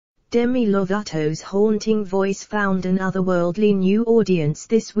Demi Lovato's haunting voice found an otherworldly new audience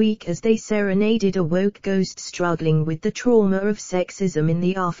this week as they serenaded a woke ghost struggling with the trauma of sexism in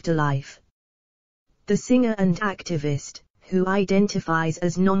the afterlife. The singer and activist, who identifies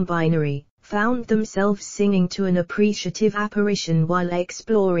as non-binary, found themselves singing to an appreciative apparition while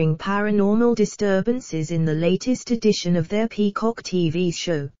exploring paranormal disturbances in the latest edition of their Peacock TV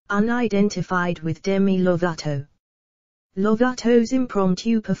show, Unidentified with Demi Lovato. Lovato's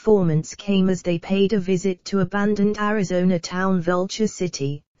impromptu performance came as they paid a visit to abandoned Arizona town Vulture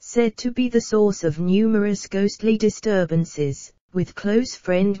City, said to be the source of numerous ghostly disturbances, with close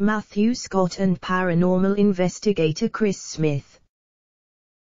friend Matthew Scott and paranormal investigator Chris Smith.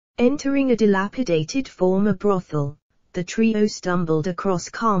 Entering a dilapidated former brothel, the trio stumbled across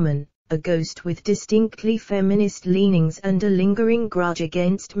Carmen, a ghost with distinctly feminist leanings and a lingering grudge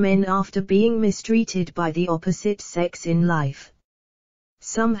against men after being mistreated by the opposite sex in life.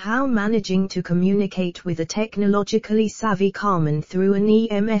 Somehow managing to communicate with a technologically savvy Carmen through an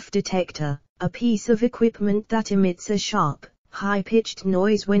EMF detector, a piece of equipment that emits a sharp, high-pitched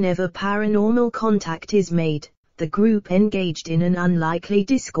noise whenever paranormal contact is made, the group engaged in an unlikely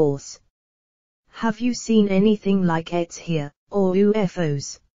discourse. "Have you seen anything like ETs here, or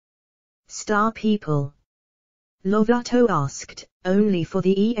UFOs? Star people?" Lovato asked, only for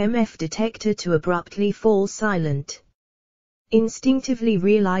the EMF detector to abruptly fall silent. Instinctively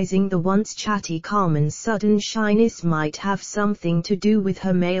realizing the once chatty Carmen's sudden shyness might have something to do with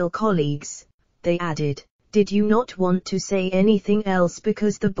her male colleagues, they added, "Did you not want to say anything else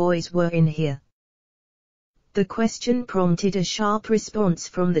because the boys were in here?" The question prompted a sharp response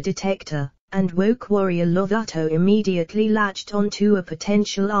from the detector, and woke warrior Lovato immediately latched onto a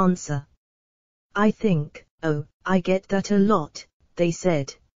potential answer. "I think, I get that a lot," they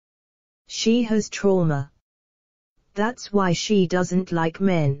said. "She has trauma. That's why she doesn't like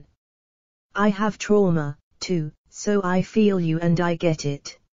men. I have trauma, too, so I feel you and I get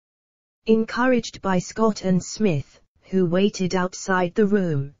it." Encouraged by Scott and Smith, who waited outside the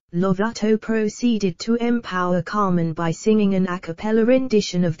room, Lovato proceeded to empower Carmen by singing an a cappella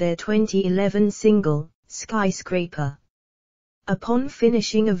rendition of their 2011 single, Skyscraper. Upon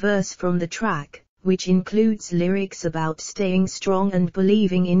finishing a verse from the track, which includes lyrics about staying strong and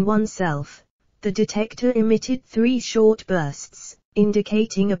believing in oneself, the detector emitted 3 short bursts,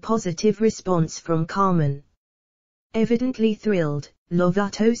 indicating a positive response from Carmen. Evidently thrilled,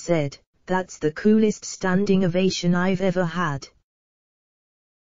 Lovato said, "That's the coolest standing ovation I've ever had."